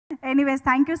anyways,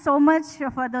 thank you so much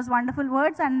for those wonderful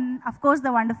words and of course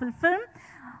the wonderful film.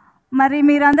 Mari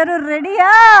meerandaru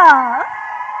ready-ya?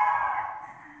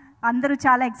 Andaru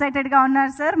chala excited ga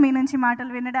unnaru sir mee nunchi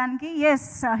maatalu vinadaniki. Yes,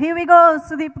 here we go,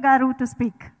 Sudeep garu to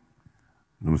speak.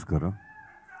 Namaskaram.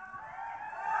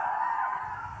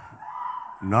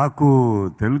 నాకు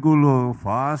తెలుగులో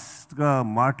ఫాస్ట్గా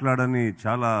మాట్లాడని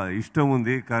చాలా ఇష్టం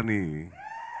ఉంది, కానీ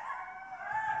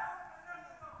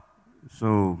so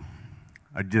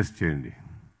adjust చేయండి.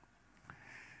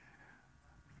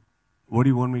 What do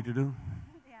you want me to do?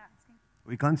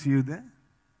 We can't see you there.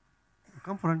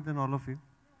 Come front then, all of you.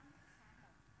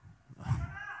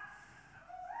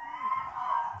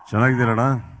 ಚೆನ್ನಾಗಿದ್ದೀರಣ್ಣ?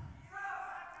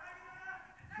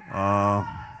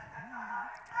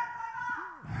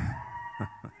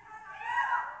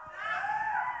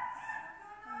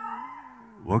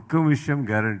 ఒక్క విషయం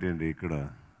గ్యారంటీ అండి, ఇక్కడ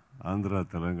ఆంధ్ర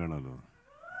తెలంగాణలో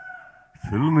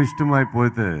ఫిల్మ్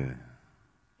ఇష్టమైపోతే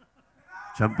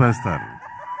చంపేస్తారు.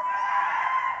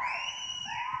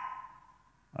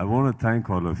 I want to thank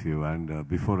all of you, and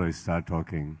before I start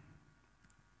talking,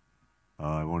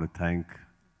 I want to thank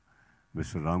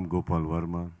Mr. Ram Gopal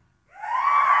Verma,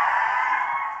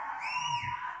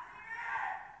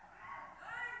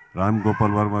 Ram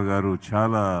Gopal Verma garu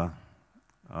chala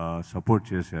support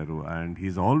chesaru, and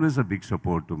he's always a big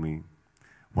support to me,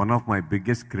 one of my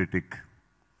biggest critic.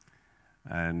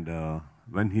 And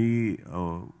when he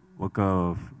oka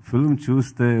film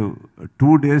chuste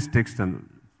 2 days text and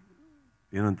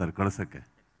ಏನಂತಾರೆ ಕಳಿಸೋಕ್ಕೆ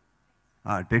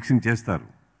texting చేస్తారు.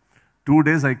 2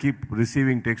 days I keep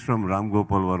receiving text from Ram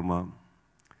Gopal Verma.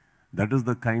 That is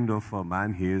the kind of man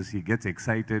he is. He gets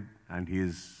excited and he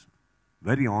is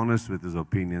very honest with his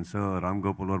opinion. So Ram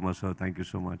Gopal Verma sir, thank you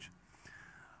so much.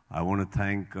 I want to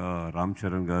thank Ram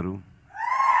Charan garu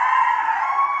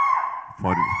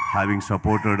for having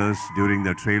supported us during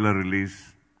the trailer release.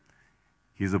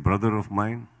 He's a brother of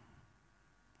mine.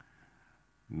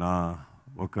 Na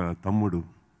oka tammudu.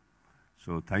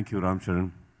 So thank you Ram Charan.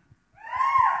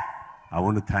 I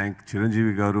want to thank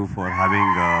Chiranjeevi garu for having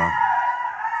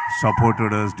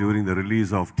supported us during the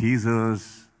release of teasers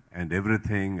and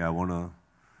everything.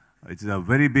 It's a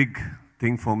very big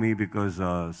thing for me because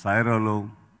Sairalo,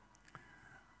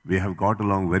 we have got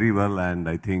along very well, and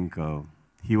I think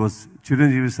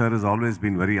Chiranjeevi sir has always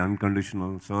been very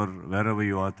unconditional. Sir, wherever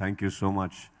you are, thank you so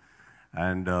much.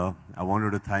 And I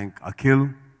wanted to thank Akhil.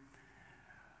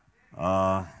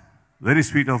 Very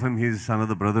sweet of him. He's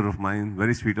another brother of mine.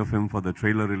 Very sweet of him for the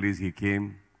trailer release. He came.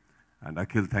 And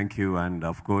Akhil, thank you. And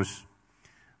of course,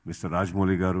 Mr.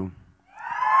 Rajamouli garu.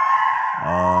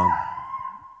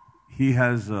 He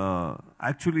has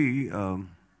actually,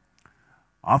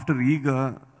 after Eager,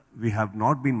 we have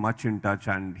not been much in touch.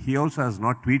 And he also has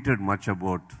not tweeted much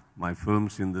about my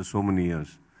films in the so many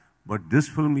years. But this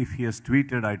film, if he has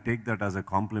tweeted, I take that as a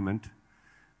compliment,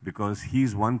 because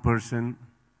he's one person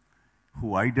who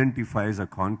identifies a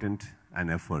content and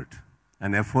effort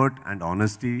and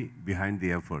honesty behind the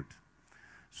effort.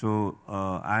 So,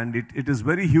 and it is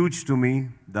very huge to me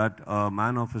that a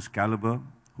man of his caliber,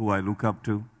 who I look up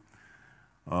to,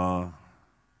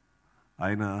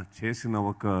 aina chesina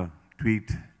oka tweet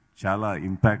chala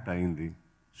impact ayindi.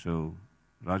 So,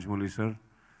 Rajamouli sir,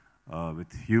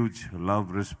 with huge love,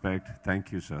 respect,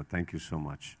 thank you sir, thank you so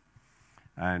much.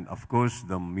 And of course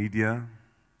the media,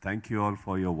 thank you all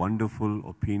for your wonderful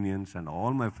opinions, and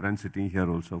all my friends sitting here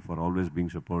also for always being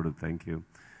supportive. Thank you.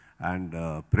 And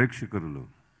Prekshikarulu,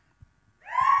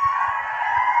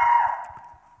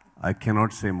 I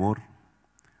cannot say more.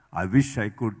 I wish I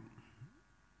could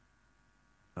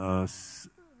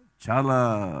chala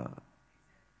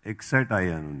excite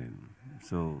ayanu nenu.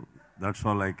 So that's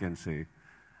all I can say.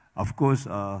 Of course,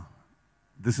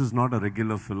 this is not a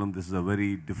regular film. This is a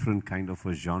very different kind of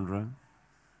a genre.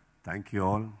 Thank you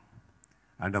all.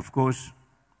 And of course,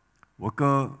 oka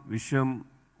vishayam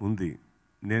undi.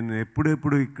 Nenu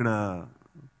eppudu ikkada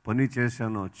pani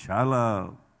chesano,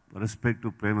 chala respect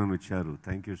premam icharu.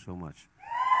 Thank you so much.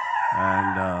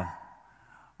 And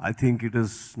I think it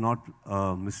is not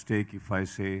a mistake if I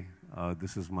say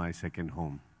this is my second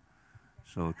home.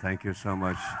 So thank you so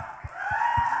much.